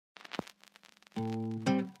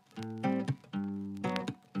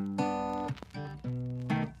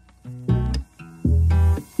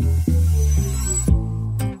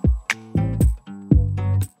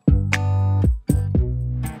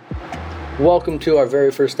Welcome to our very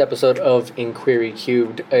first episode of Inquiry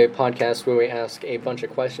Cubed, a podcast where we ask a bunch of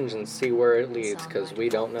questions and see where it leads, because we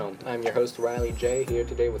don't know. I'm your host, Riley J, here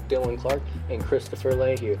today with Dylan Clark and Christopher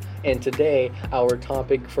Lehue. And today, our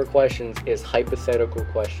topic for questions is hypothetical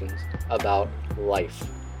questions about life.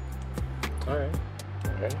 All right.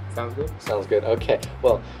 Sounds good. Sounds good. Okay.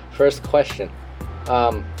 Well, first question.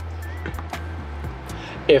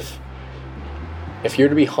 If you're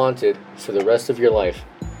to be haunted for the rest of your life,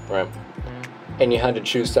 right? And you had to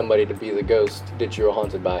choose somebody to be the ghost that you were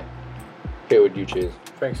haunted by, who would you choose?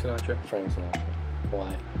 Frank Sinatra. Frank Sinatra.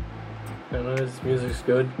 Why? I don't know, his music's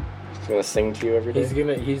good. He's gonna sing to you every day?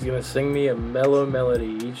 He's gonna sing me a mellow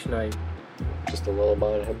melody each night. Just a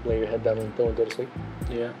lullaby to lay your head down and go to sleep?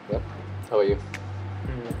 Yeah. Yep. How about you?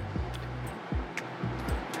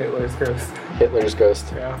 Hitler's ghost. Hitler's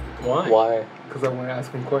ghost. Yeah. Why? Why? Because I want to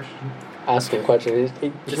ask him questions. Ask him questions.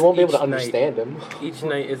 You won't be able to understand him. Each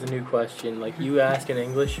night is a new question. Like, you ask in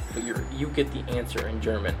English, but you get the answer in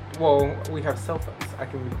German. Well, we have cell phones. I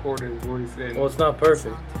can record his voice in. Well, it's not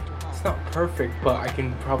perfect. It's not perfect, but I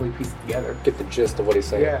can probably piece it together. Get the gist of what he's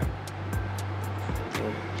saying. Yeah.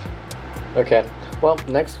 Okay. Well,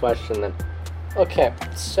 next question then. Okay,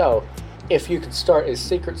 so if you could start a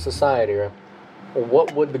secret society,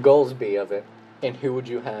 what would the goals be of it? And who would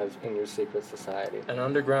you have in your secret society? An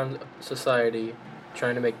underground society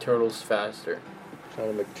trying to make turtles faster. Trying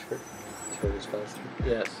to make turtles faster?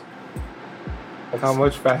 Yes. How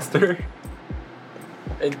much faster?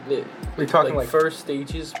 We're talking like first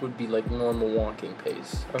stages would be like normal walking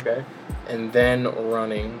pace. Okay. And then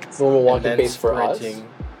running. Normal walking pace for us?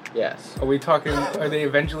 Yes. Are we talking, are they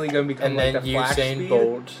eventually going to become and like the Flash Usain speed?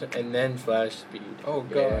 Bolt, and then Flash speed. Oh,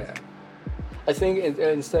 God. Yeah. I think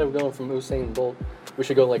instead of going from Usain Bolt, we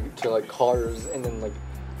should go to cars and then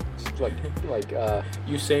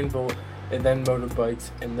Usain Bolt, and then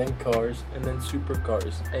motorbikes, and then cars, and then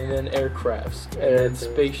supercars, and then aircrafts, and then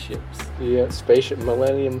spaceships. Yeah, spaceship,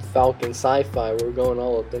 Millennium Falcon, sci-fi. We're going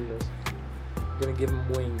all up in this. We're gonna give them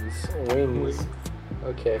wings. Wings.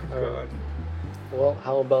 Okay. All right. Well,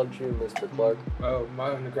 how about you, Mr. Clark? Oh,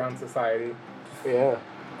 my underground society. Yeah.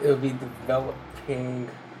 It'll be developing.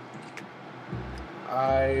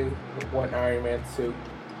 I want Iron Man suit.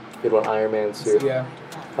 You'd want Iron Man suit? Yeah.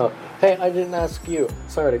 Oh, hey, I didn't ask you.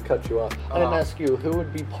 Sorry to cut you off. I didn't ask you. Who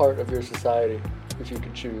would be part of your society if you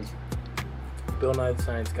could choose? Bill Nye the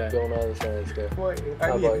Science Guy. Bill Nye the Science Guy. What?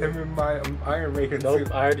 I need him in my Iron Man suit.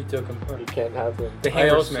 Nope, I already took him. You can't have him. The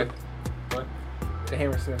Hammersmith. What? The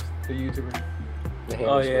Hammersmith, the YouTuber. The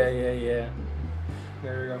Oh, Hammersmith. yeah.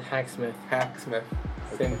 There we go. Hacksmith.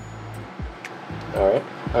 Same. Alright.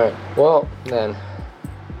 Well, then,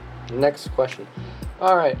 next question.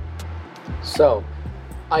 Alright. So,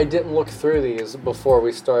 I didn't look through these before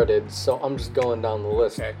we started, so I'm just going down the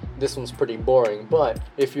list. Okay. This one's pretty boring, but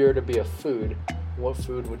if you were to be a food, what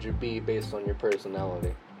food would you be based on your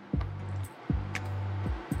personality?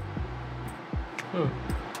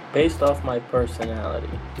 Based off my personality.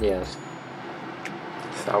 Yes.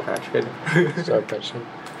 Sour Patch Kid. Sour Patch Kid.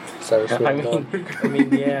 Sour Sweet I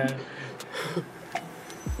mean, yeah.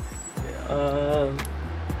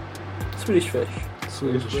 Swedish fish.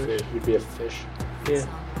 Swedish fish. You'd be a fish. Yeah.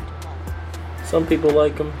 Some people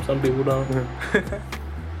like them, some people don't.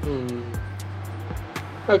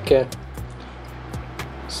 Okay.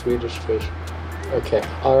 Swedish fish. Okay.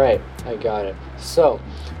 Alright. I got it. So,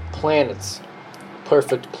 planets.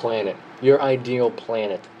 Perfect planet. Your ideal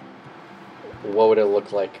planet. What would it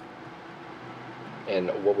look like?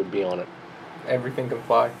 And what would be on it? Everything can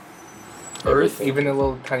fly. Everything. Earth, even a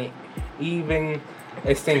little tiny, even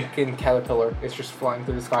a stinking caterpillar is just flying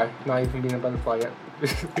through the sky, not even being a butterfly yet.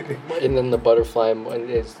 And then the butterfly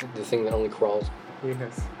is the thing that only crawls.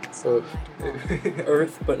 Yes. So,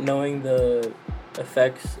 Earth, but knowing the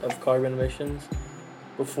effects of carbon emissions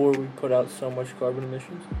before we put out so much carbon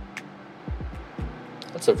emissions.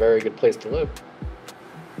 that's a very good place to live.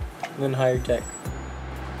 And then higher tech.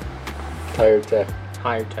 Higher tech.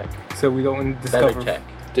 Higher tech. So we don't discover. Better tech.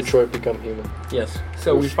 Detroit become human. Yes.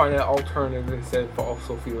 So we find an alternative instead of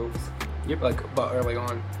fossil fuels. Yep. But early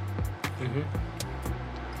on.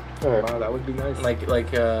 Alright. Wow, that would be nice.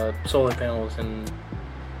 Like solar panels and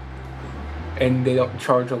they don't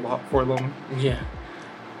charge a lot for them. yeah,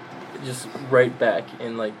 just right back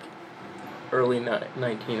in like early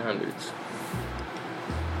 1900s.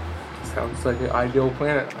 Sounds like an ideal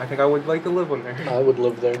planet. I think I would like to live on there. I would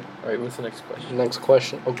live there. All right, what's the next question? Next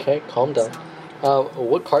question. Okay, calm down.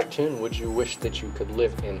 What cartoon would you wish that you could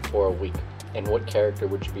live in for a week? And what character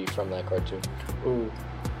would you be from that cartoon? Ooh.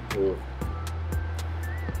 Ooh.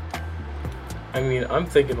 I mean, I'm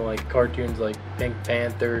thinking like cartoons like Pink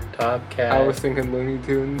Panther, Top Cat. I was thinking Looney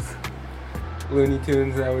Tunes. Looney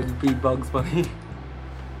Tunes, that would be Bugs Bunny.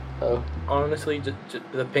 Oh. Honestly, just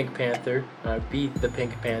the Pink Panther. I beat the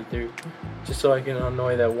Pink Panther, just so I can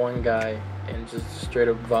annoy that one guy and just straight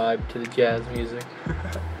up vibe to the jazz music.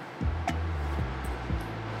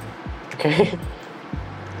 Okay.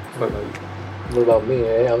 What about me?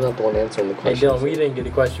 I'm not the one answering the Hey question. Dylan, we didn't get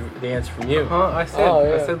the answer from you. Huh? I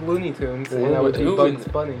said Looney Tunes, and that would be Looney Bugs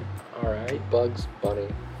Tunes. Bunny. All right. Bugs Bunny.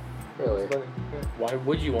 Really? Bugs Bunny. Yeah. Why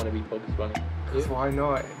would you want to be Bugs Bunny? Because why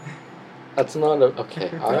not? That's not a... Okay,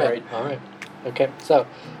 alright. Okay, so,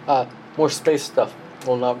 more space stuff.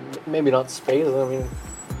 Well, maybe not space, I mean...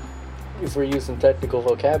 If we're using technical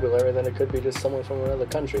vocabulary, then it could be just someone from another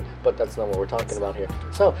country. But that's not what we're talking about here.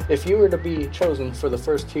 So, if you were to be chosen for the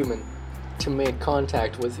first human to make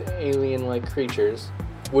contact with alien-like creatures,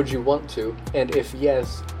 would you want to? And if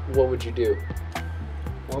yes, what would you do?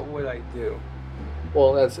 What would I do?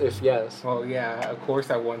 Well, that's if yes. Well, yeah, of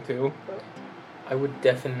course I want to. I would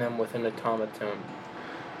deafen them with an automaton.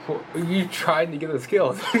 Well, you tried to get the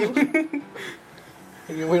skills. We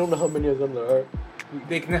don't know how many of them there are.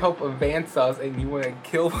 They can help advance us, and you want to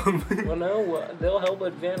kill them. Well, no, they'll help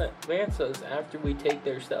advance us after we take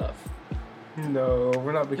their stuff. No,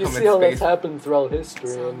 we're not You becoming see how space. that's happened throughout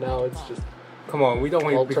history, and now it's just... Come on, we don't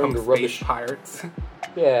want All to become turned space to rubbish. pirates.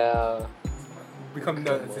 Yeah. Become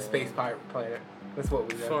it's a space pirate planet. That's what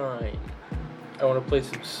we do. Fine. I want to play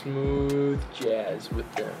some smooth jazz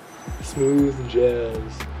with them. Smooth jazz.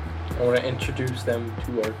 I want to introduce them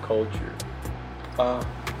to our culture.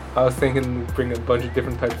 I was thinking bring a bunch of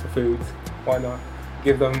different types of foods. Why not?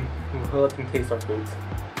 Let them taste our foods.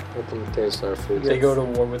 Let them taste our food. They go to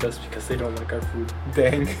war with us because they don't like our food.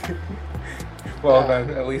 Dang. Well then,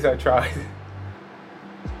 at least I tried.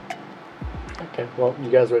 Okay, well, you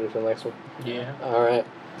guys ready for the next one? Yeah. Alright.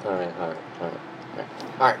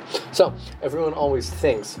 So, everyone always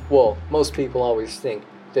thinks, well, most people always think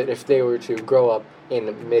that if they were to grow up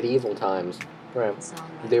in medieval times, right,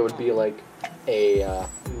 they would be like a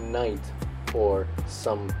knight or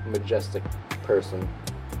some majestic person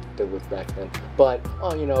that lived back then. But,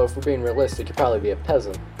 if we're being realistic, you'd probably be a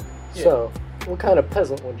peasant. Yeah. So, what kind of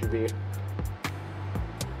peasant would you be?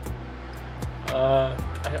 I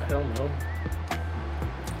don't know.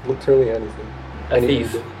 Literally anything. A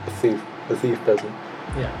thief. A thief peasant.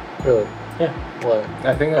 Yeah. Really? Yeah. Why?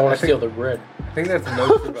 I want to steal the bread. I think that's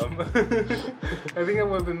most of them. I think that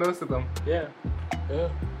would have been most of them. Yeah. Yeah.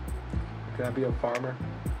 Can I be a farmer?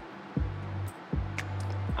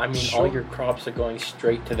 I mean, Sure. all your crops are going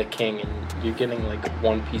straight to the king, and you're getting like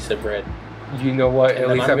one piece of bread. You know what? And At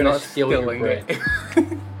then least I'm I'm gonna not steal your stealing bread.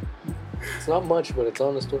 it. It's not much, but it's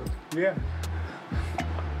honest work. Yeah.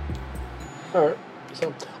 Alright.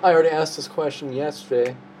 So, I already asked this question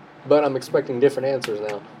yesterday, but I'm expecting different answers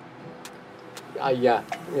now. Yeah.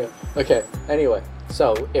 Okay, anyway.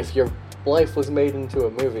 So, if your life was made into a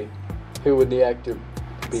movie, who would the actor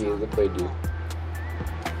be that played you?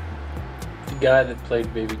 The guy that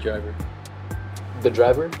played Baby Driver. The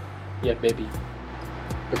driver? Yeah, Baby.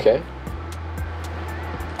 Okay.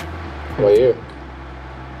 What you?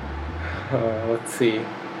 Let's see.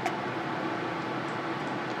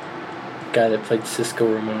 Guy that played Cisco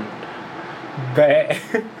Ramon. Bet.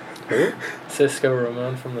 Who? Cisco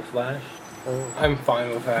Ramon from The Flash. Oh. I'm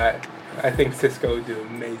fine with that. I think Cisco would do an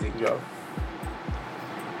amazing job.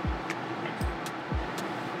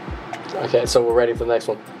 Okay, so we're ready for the next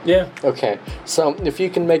one. Yeah. Okay, so if you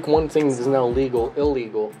can make one thing that's now legal,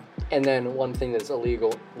 illegal, and then one thing that's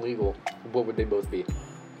illegal, legal, what would they both be?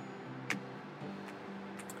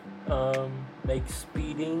 Make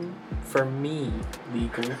speeding for me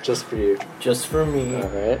legal. Just for you. Just for me.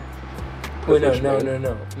 Alright. Wait,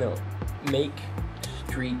 no. Make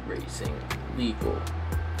street racing legal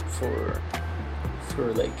for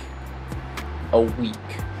like a week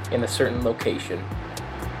in a certain location.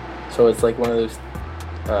 So it's like one of those.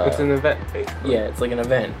 It's an event, basically. Yeah, it's like an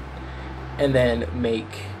event, and then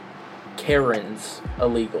make Karens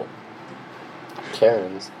illegal.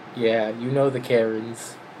 Karens. Yeah, you know the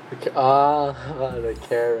Karens. The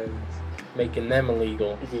Karens. Making them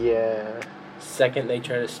illegal. Yeah. Second, they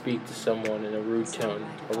try to speak to someone in a rude tone,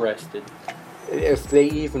 arrested. If they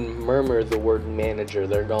even murmur the word manager,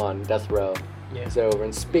 they're gone. Death row. Yeah. It's over.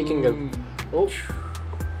 And speaking of... Oh.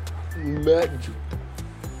 Manager.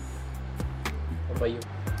 What about you?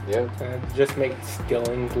 Yeah. Just make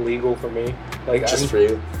stealing legal for me. Like Just for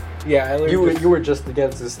you. Yeah, I learned You were just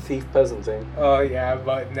against this thief peasant thing. Oh yeah,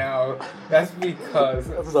 but now that's because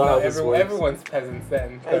That's not how this works. everyone's peasants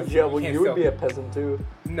then. 'Cause Yeah, well, can't you would steal- be a peasant too.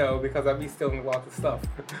 No, because I'd be stealing lots of stuff.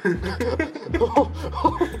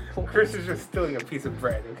 Chris is just stealing a piece of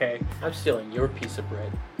bread, okay? I'm stealing your piece of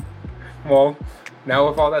bread. Well, now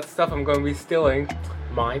with all that stuff I'm going to be stealing.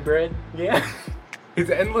 My bread? Yeah. It's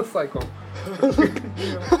an endless cycle. Every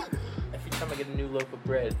time I get a new loaf of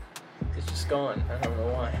bread, it's just gone. I don't know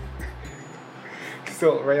why.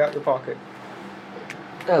 Steal it right out your pocket.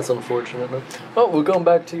 That's unfortunate. Oh, we're going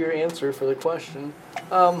back to your answer for the question.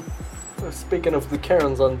 Speaking of the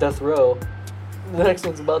Karens on death row, the next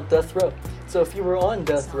one's about death row. So if you were on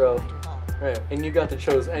death row, right, and you got to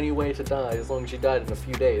choose any way to die, as long as you died in a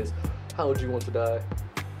few days, how would you want to die?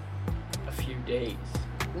 A few days.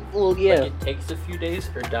 Well, yeah. Like it takes a few days,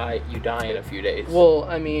 or you die in a few days. Well,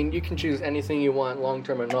 I mean, you can choose anything you want, long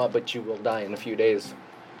term or not, but you will die in a few days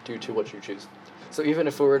due to what you choose. So even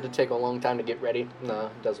if it were to take a long time to get ready, nah,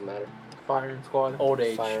 it doesn't matter. Firing squad. Old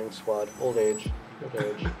age. Firing squad, old age.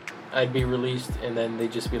 I'd be released, and then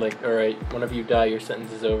they'd just be like, "All right, one of you die. Your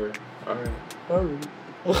sentence is over." All right.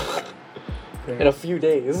 Alright. In a few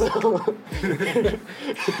days.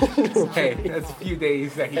 Hey, that's a few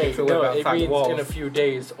days that he Hey, gets to live no, it outside the means walls. in a few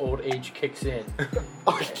days, old age kicks in,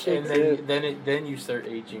 Oh, and shit. then you start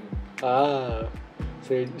aging. Ah.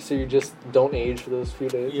 So you just don't age for those few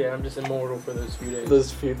days? Yeah, I'm just immortal for those few days.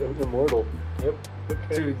 Those few immortal. Yep.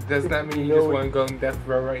 Okay. Dude, does that mean you know just what- want to go on death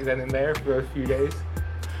row right then and there for a few days?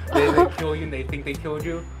 They kill you and they think they killed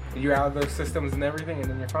you. You're out of those systems and everything, and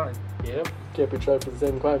then you're fine. Yep. Can't be tried for the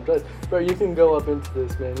same crime twice. Bro, you can go up into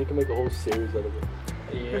this, man. You can make a whole series out of it.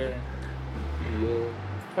 Yeah. Yeah.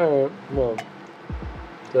 Alright, well.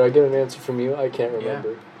 Did I get an answer from you? I can't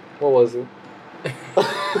remember. What was it?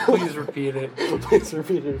 Please repeat it. Please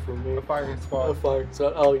repeat it for me. A firing A squad. fire.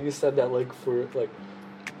 So, oh, you said that for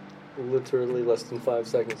literally less than 5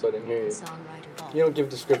 seconds, so I didn't hear you. You don't give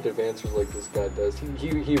descriptive answers like this guy does. He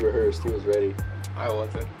rehearsed. He was ready. I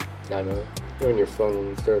wasn't. I know. You're on your phone when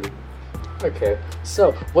you started. Okay.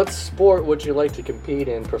 So, what sport would you like to compete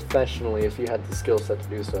in professionally if you had the skill set to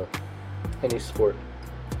do so? Any sport.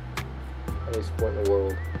 Any sport in the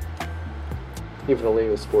world. Even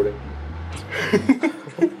illegal sporting.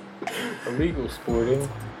 Illegal sporting.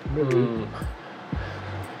 Maybe.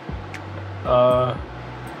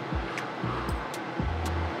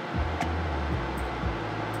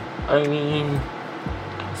 I mean,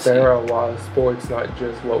 There are a lot of sports, not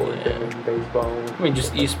just what we're Yeah. doing, baseball. I mean,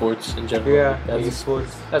 just esports in general. Yeah, that's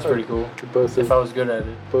esports. pretty cool. Both If are, I was good at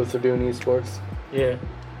it. both are doing esports. Yeah.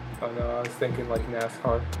 Oh no, I was thinking like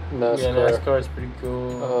NASCAR. NASCAR. Yeah, NASCAR is pretty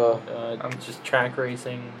cool. I'm Just track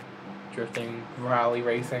racing, drifting, Rally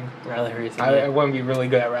racing. rally racing. I yeah. want to be really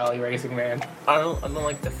good at rally racing, man. I don't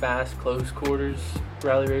like the fast close quarters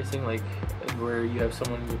rally racing, like where you have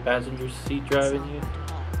someone in your passenger seat driving you.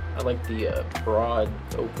 I like the broad,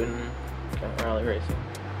 open kind of rally racing.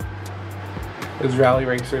 Those rally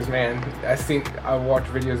racers, man. I watch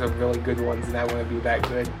videos of really good ones, and I want to be that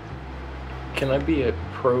good. Can I be a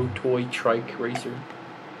pro toy trike racer?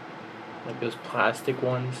 Like those plastic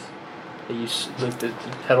ones. That like the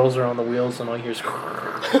pedals are on the wheels and all you hear is.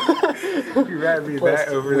 You'd rather be that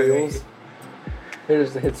Plastic over wheels. It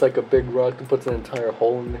just hits like a big rock and puts an entire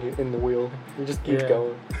hole in the wheel. You just keep Yeah.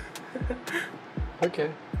 going.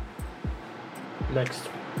 Okay. Next.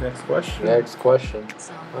 Next question. Next question.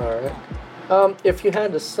 Alright. If you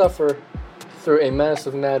had to suffer through a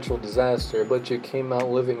massive natural disaster, but you came out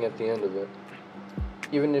living at the end of it,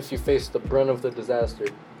 even if you faced the brunt of the disaster,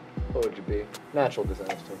 what would you be? Natural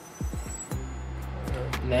disaster.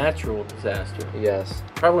 Natural disaster. Yes.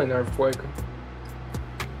 Probably an earthquake.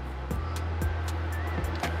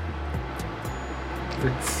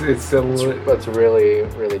 It's a That's really,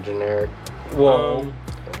 really generic. well.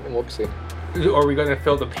 Whoopsie. Are we gonna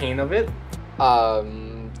feel the pain of it?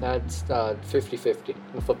 That's 50-50.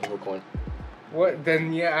 The flip of a coin. What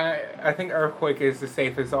then? Yeah, I think earthquake is the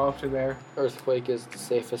safest option there. Earthquake is the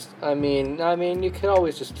safest. I mean, you can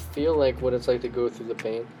always just feel like what it's like to go through the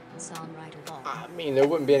pain. I mean, there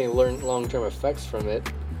wouldn't be any long-term effects from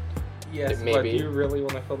it. Yes, Maybe. but do you really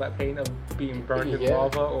want to feel that pain of being burned in Yeah.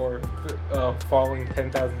 lava or falling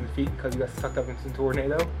 10,000 feet because you got sucked up into a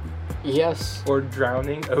tornado? Yes. Or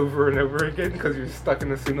drowning over and over again because you're stuck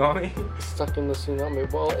in a tsunami? Stuck in the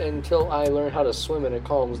tsunami. Well, until I learn how to swim and it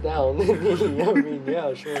calms down. I mean,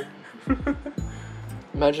 yeah, sure.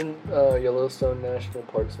 Imagine Yellowstone National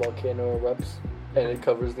Park's volcano erupts and it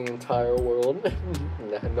covers the entire world.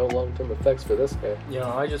 No long-term effects for this guy. You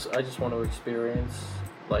know, I just want to experience,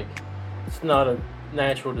 like, it's not a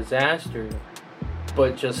natural disaster,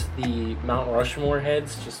 but just the Mount Rushmore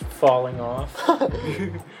heads just falling off,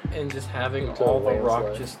 and just having Into all a the rock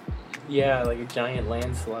landslide. just like a giant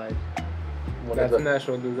landslide. That's a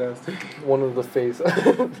natural disaster. One of the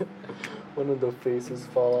one of the faces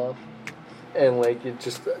fall off, and like it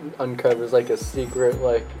just uncovers like a secret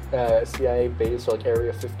like CIA base or like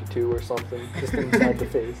Area 52 or something just inside the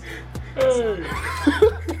face.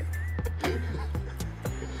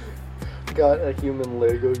 Got a human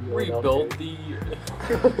Lego. going out Rebuilt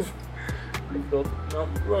there. rebuilt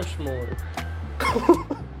Mount Rushmore.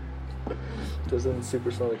 Does it in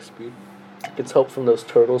supersonic speed. Gets help from those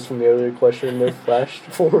turtles from the earlier question in their flash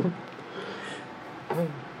form.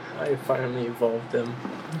 I finally evolved them.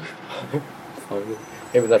 Finally.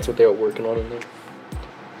 Maybe that's what they were working on in there.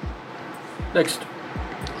 Next.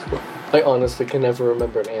 I honestly can never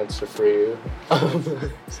remember an answer for you.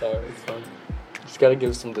 Sorry, it's fine. Just gotta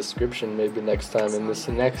give some description maybe next time. In this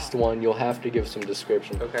next one, you'll have to give some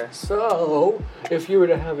description. Okay. So, if you were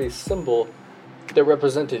to have a symbol that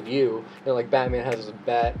represented you, like Batman has a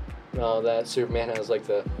bat and all that, Superman has like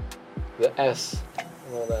the S and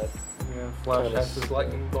all that. Yeah, Flash Kinda has his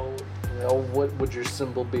lightning bolt. What would your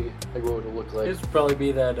symbol be? Like, what would it look like? This would probably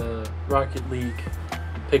be that Rocket League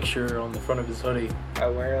picture on the front of his hoodie. I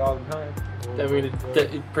wear it all the time. I mean,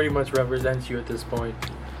 it pretty much represents you at this point.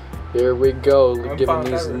 Here we go, I'm giving fine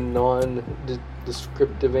these with that.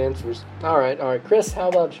 non-descriptive answers. All right, Chris, how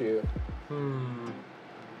about you?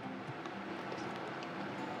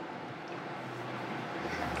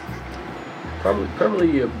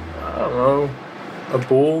 Probably I don't know, a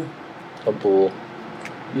bull. A bull.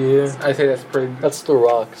 Yeah, I say that's pretty. That's the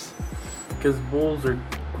rocks. because bulls are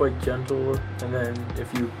quite gentle, and then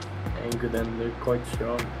if you anger them, they're quite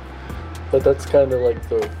strong. But that's kind of like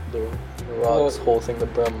the Rock's Well- whole thing, the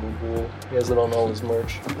Brahma Bull. He has it on all his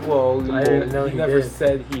merch. Well, I didn't know he he never did.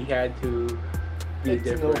 said he had to be It's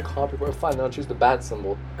no different. copyright. Fine, now choose the bat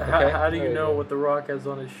symbol. How do there you you know go. what The Rock has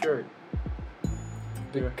on his shirt?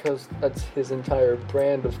 Because that's his entire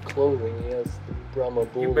brand of clothing. He has the Brahma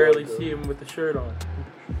Bull. You barely logo. see him with the shirt on.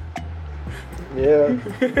 Yeah.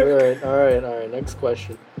 Alright. Next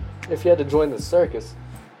question. If you had to join the circus,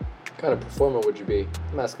 what kind of performer would you be?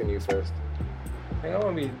 I'm asking you first. I think I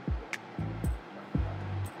want to be.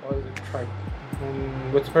 What is it?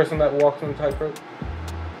 What's the person that walks on the tightrope?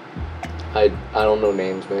 I don't know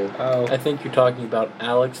names, man. Oh, I think you're talking about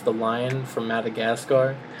Alex the lion from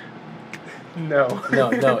Madagascar. no.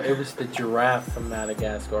 No, it was the giraffe from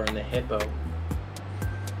Madagascar and the hippo.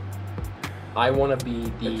 I want to be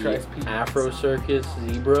That tries the pizza. Afro Circus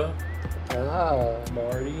zebra. Ah,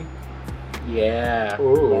 Marty. Yeah,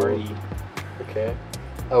 Ooh. Marty. okay.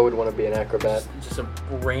 I would want to be an acrobat. Just a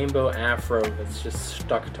rainbow afro that's just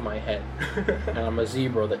stuck to my head. And I'm a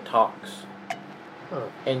zebra that talks. Huh.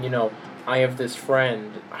 And I have this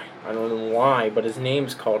friend, I don't know why, but his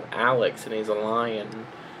name's called Alex, and he's a lion.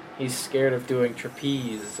 He's scared of doing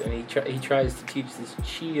trapeze, and he tries to teach this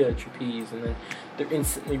cheetah trapeze, and then they're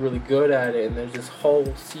instantly really good at it, and there's this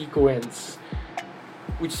whole sequence,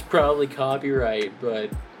 which is probably copyright, but,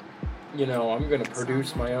 I'm gonna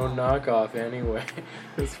produce my own knockoff anyway.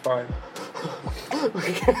 It's fine.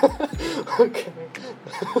 Okay.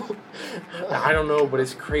 I don't know, but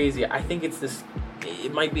it's crazy. I think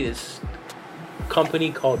it might be this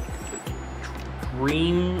company called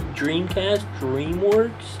DreamWorks?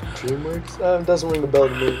 DreamWorks? Doesn't ring a bell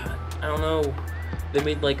to me. I don't know. They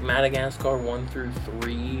made like Madagascar 1 through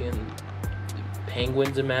 3 and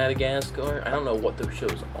Penguins in Madagascar. I don't know what those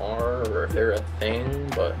shows are or if they're a thing,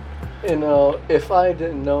 but If I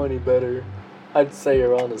didn't know any better, I'd say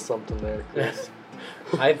you're onto something there, Chris.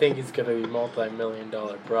 I think it's gonna be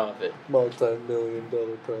multi-million-dollar profit.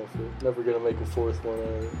 Multi-million-dollar profit. Never gonna make a fourth one out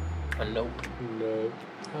of it. Nope. No.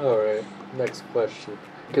 Alright, next question.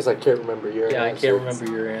 Because I can't remember your Yeah, answer. I can't remember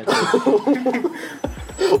your answer.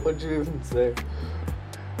 What'd you even say?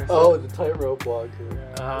 Oh, the tightrope walker.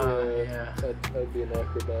 Yeah. I'd be an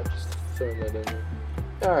acrobat, just throwing that in there.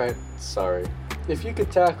 Alright, sorry. If you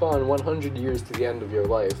could tack on 100 years to the end of your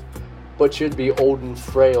life, but you'd be old and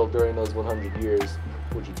frail during those 100 years,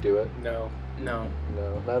 would you do it? No. No.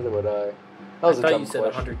 No, neither would I. That I was a thought dumb you said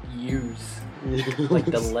question. 100 years. Like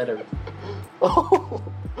the letter. Oh.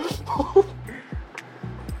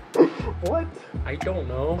 What? I don't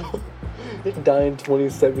know. You'd die in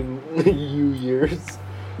 27 years.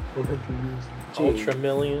 100 years. Ultra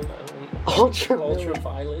million.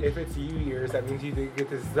 Ultraviolet. If it's U years, that means you get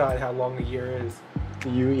to decide how long a year is.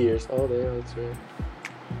 U years. Oh, yeah, that's right.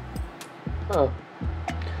 Huh.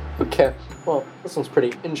 Okay. Well, this one's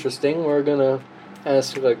pretty interesting. We're gonna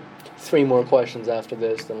ask like 3 more questions after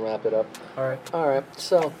this, then wrap it up. Alright. Alright,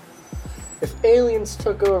 so if aliens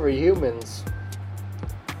took over humans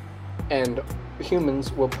and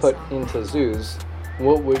humans were put into zoos,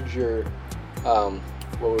 what would your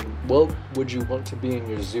what would you want to be in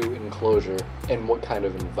your zoo enclosure, and what kind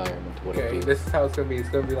of environment would it be? Okay, this is how it's gonna be. It's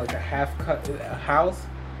gonna be like a half-cut house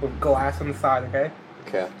with glass on the side. Okay.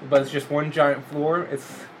 Okay. But it's just one giant floor.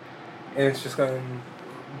 It's just gonna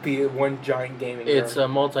be one giant gaming room. It's a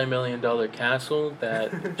multi-million-dollar castle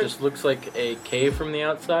that just looks like a cave from the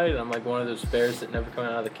outside. I'm like one of those bears that never come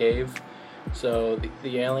out of the cave, so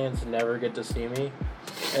the aliens never get to see me.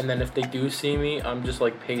 And then if they do see me, I'm just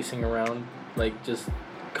like pacing around, like just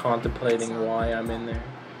contemplating why I'm in there.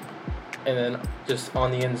 And then just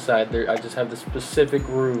on the inside there, I just have the specific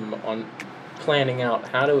room on planning out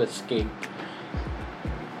how to escape.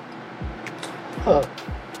 Huh.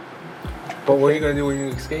 But what are you gonna do when you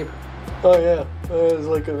escape? Oh yeah, it's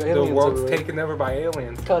like an aliens. The world's everywhere. taken over by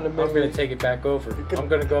aliens. Kind of I'm gonna take it back over. I'm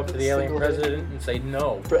gonna go up to the alien president and say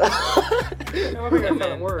no. And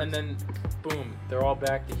then, boom, they're all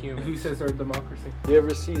back to humans. Who says they're a democracy? You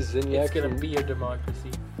ever see Zinyak? It's gonna be a democracy.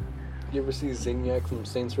 You ever see Zinyak from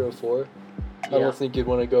Saints Row 4? I Yeah. don't think you'd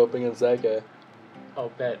want to go up against that guy. I'll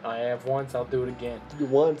bet. I have once, I'll do it again.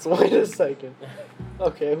 Once, wait a second.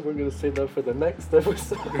 Okay, we're gonna save that for the next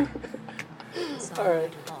episode.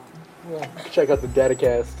 Alright. Well, check out the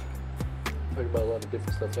Datacast. Talk about a lot of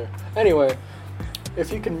different stuff there. Anyway,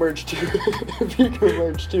 if you can merge two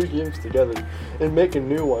games together and make a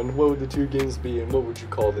new one, what would the two games be, and what would you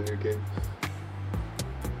call the new game?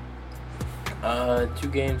 2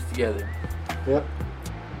 games together. Yep.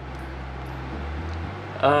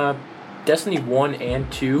 Destiny 1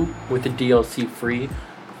 and 2 with the DLC free.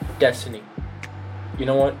 Destiny. You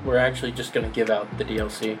know what? We're actually just gonna give out the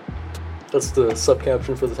DLC. That's the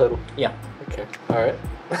subcaption for the title. Yeah. Okay. All right.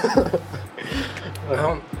 I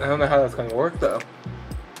don't know how that's gonna work though.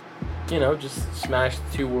 You know, just smash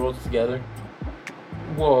the 2 worlds together.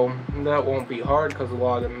 Well, that won't be hard because a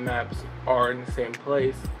lot of the maps are in the same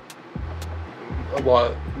place. A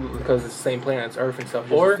lot because it's the same planet, it's Earth and stuff.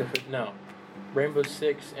 Just Or, different. no. Rainbow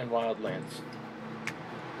Six and Wildlands.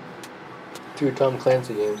 2 Tom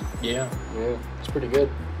Clancy games. Yeah. Yeah, it's pretty good.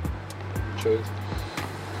 Choice.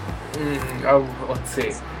 Let's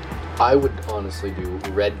see. I would honestly do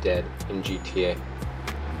Red Dead in GTA.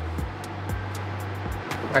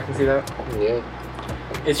 I can see that. Yeah.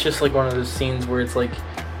 It's just like one of those scenes where it's like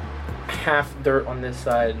half dirt on this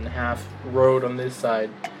side and half road on this side.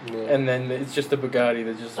 Yeah. And then it's just a Bugatti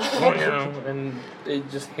that just, and it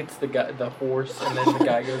just hits the horse, and then the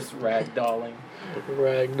guy goes ragdolling.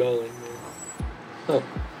 Ragdolling. Huh.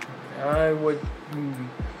 I would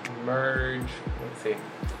merge. Let's see.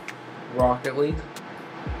 Rocket League.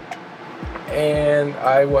 And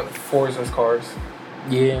I want Forza's cars.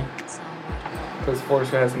 Yeah. Because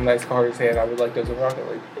Forza has some nice cars, and I would like those in Rocket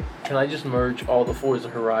League. Can I just merge all the Forza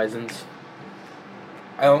Horizons?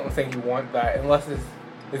 I don't think you want that unless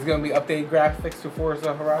it's going to be updated graphics to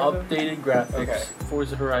Forza Horizon. Updated graphics. Okay.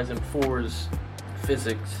 Forza Horizon 4's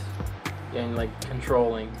physics and like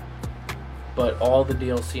controlling, but all the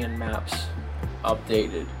DLC and maps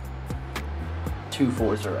updated to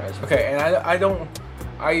Forza Horizon. Okay, and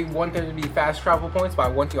I want there to be fast travel points, but I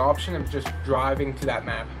want the option of just driving to that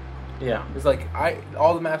map. Yeah. It's like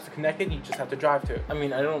all the maps are connected. You just have to drive to it. I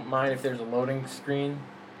mean, I don't mind if there's a loading screen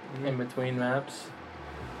in between maps,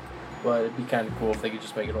 but it'd be kind of cool if they could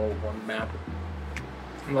just make it all one map.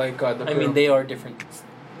 Like I mean, they are different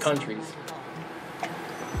countries.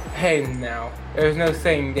 Hey, now there's no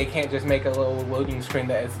saying they can't just make a little loading screen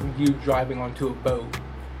that is you driving onto a boat.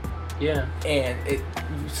 Yeah. And it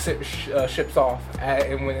ships off,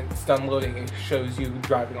 and when it's done loading, it shows you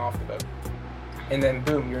driving off the boat. And then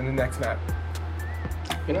boom, you're in the next map.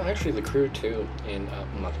 You know, actually, the Crew 2 in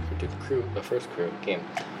not the Crew 2, the first Crew game,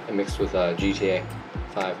 it mixed with GTA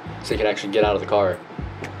 5, so you could actually get out of the car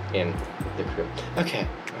in the Crew. Okay,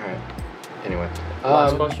 all right. Anyway,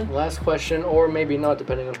 Last question? Last question, or maybe not,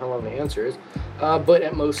 depending on how long the answer is. But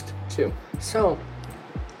at most 2. So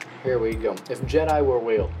here we go. If Jedi were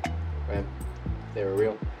real, right? They were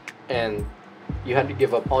real, and you had to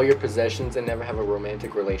give up all your possessions and never have a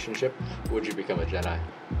romantic relationship, would you become a Jedi?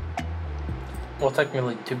 Well,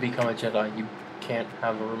 technically, to become a Jedi, you can't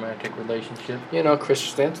have a romantic relationship. You know,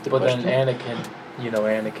 Chris, answer the But question. then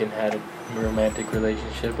Anakin had a romantic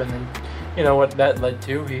relationship, and then, you know what that led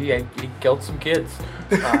to? He killed some kids.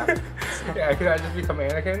 Yeah, can I just become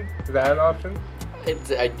Anakin? Is that an option?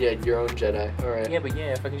 I did your own Jedi. All right. Yeah, but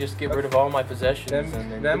if I can just get rid of all my possessions,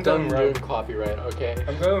 Then I'm Don't going do rogue. copyright, okay?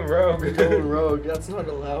 I'm going rogue. You're going rogue. That's not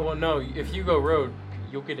allowed. well, no, if you go rogue,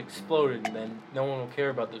 you'll get exploded, and then no one will care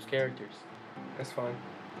about those characters. That's fine.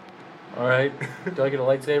 All right. Do I get a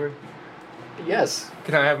lightsaber? Yes.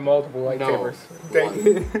 Can I have multiple lightsabers?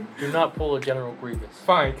 One. Do not pull a General Grievous.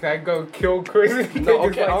 Fine. Can I go kill Chris? And take No,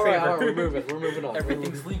 his okay, all right, lightsaber? remove it. We're moving on.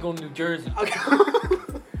 Everything's legal in New Jersey. Okay.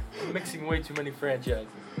 I'm mixing way too many franchises.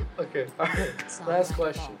 Okay. Last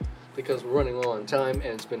question, because we're running low on time and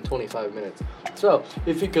it's been 25 minutes. So,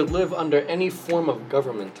 if you could live under any form of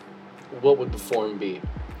government, what would the form be?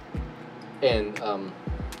 And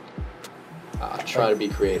try to be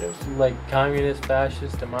creative. Like communist,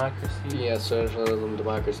 fascist, democracy. Yeah, socialism,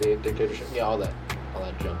 democracy, dictatorship. Yeah, all that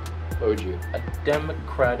junk. What would you? A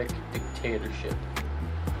democratic dictatorship.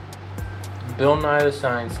 Bill Nye the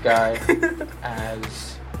Science Guy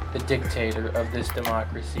as the dictator of this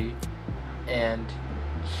democracy, and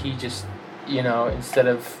he just, instead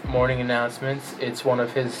of morning announcements, it's one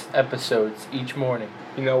of his episodes each morning.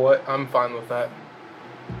 You know what? I'm fine with that.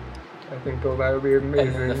 I think Bill Nye would be amazing.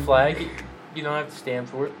 And then the flag, you don't have to stand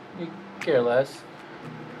for it. You care less.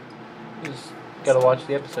 You just gotta watch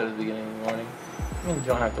the episode at the beginning of the morning. I mean, you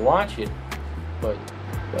don't have to watch it, but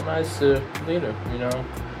Bill Nye's the leader,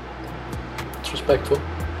 It's respectful.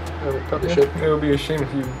 I probably Yeah, should. it would be a shame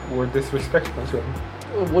if you were disrespectful to him.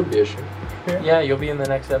 It would be a shame. Yeah, you'll be in the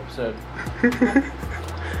next episode.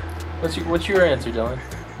 What's your answer, Dylan?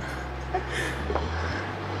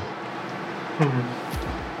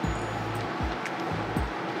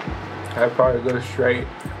 I'd probably go straight.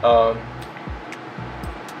 Let's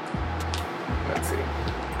see.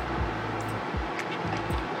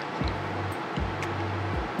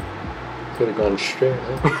 Could have gone straight,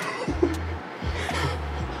 huh?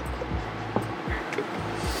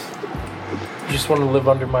 You just want to live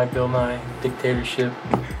under my Bill Nye dictatorship.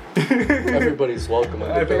 Everybody's welcome.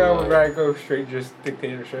 I think I would rather go straight just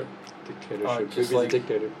dictatorship. Dictatorship. just Who'd be like- the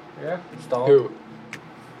dictator? Yeah. Stalin. Who?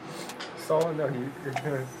 Stalin? No, you're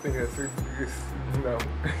gonna think that's no.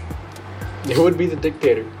 Who would be the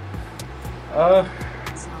dictator?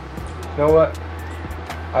 You know what?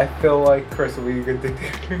 I feel like Chris will be a good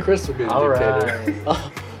dictator. Chris would be the All dictator.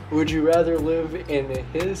 right. Would you rather live in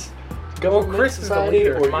his government Chris is the society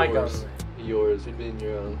leader. or My yours? government. Yours. You'd be in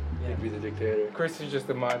your own. Yeah. You'd be the dictator. Chris is just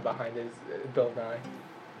the mind behind his Bill Nye.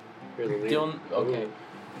 You're the leader. Dylan, okay.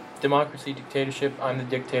 Democracy, dictatorship. I'm the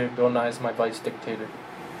dictator. Bill Nye is my vice dictator.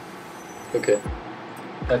 Okay.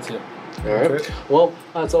 That's it. All right. That's it. Well,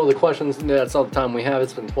 that's all the questions. That's all the time we have.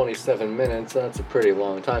 It's been 27 minutes. That's a pretty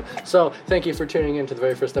long time. So, thank you for tuning in to the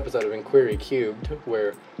very first episode of Inquiry Cubed,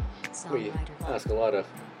 where we ask a lot of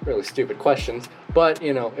really stupid questions, but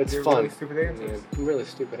it's They're fun. really stupid answers. Yeah, really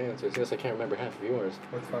stupid answers. Yes, I can't remember half of yours.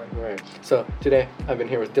 That's fine. Right. So today I've been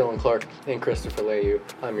here with Dylan Clark and Christopher Layu.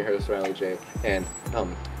 I'm your host Riley J. And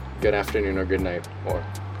good afternoon or good night or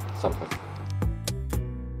something.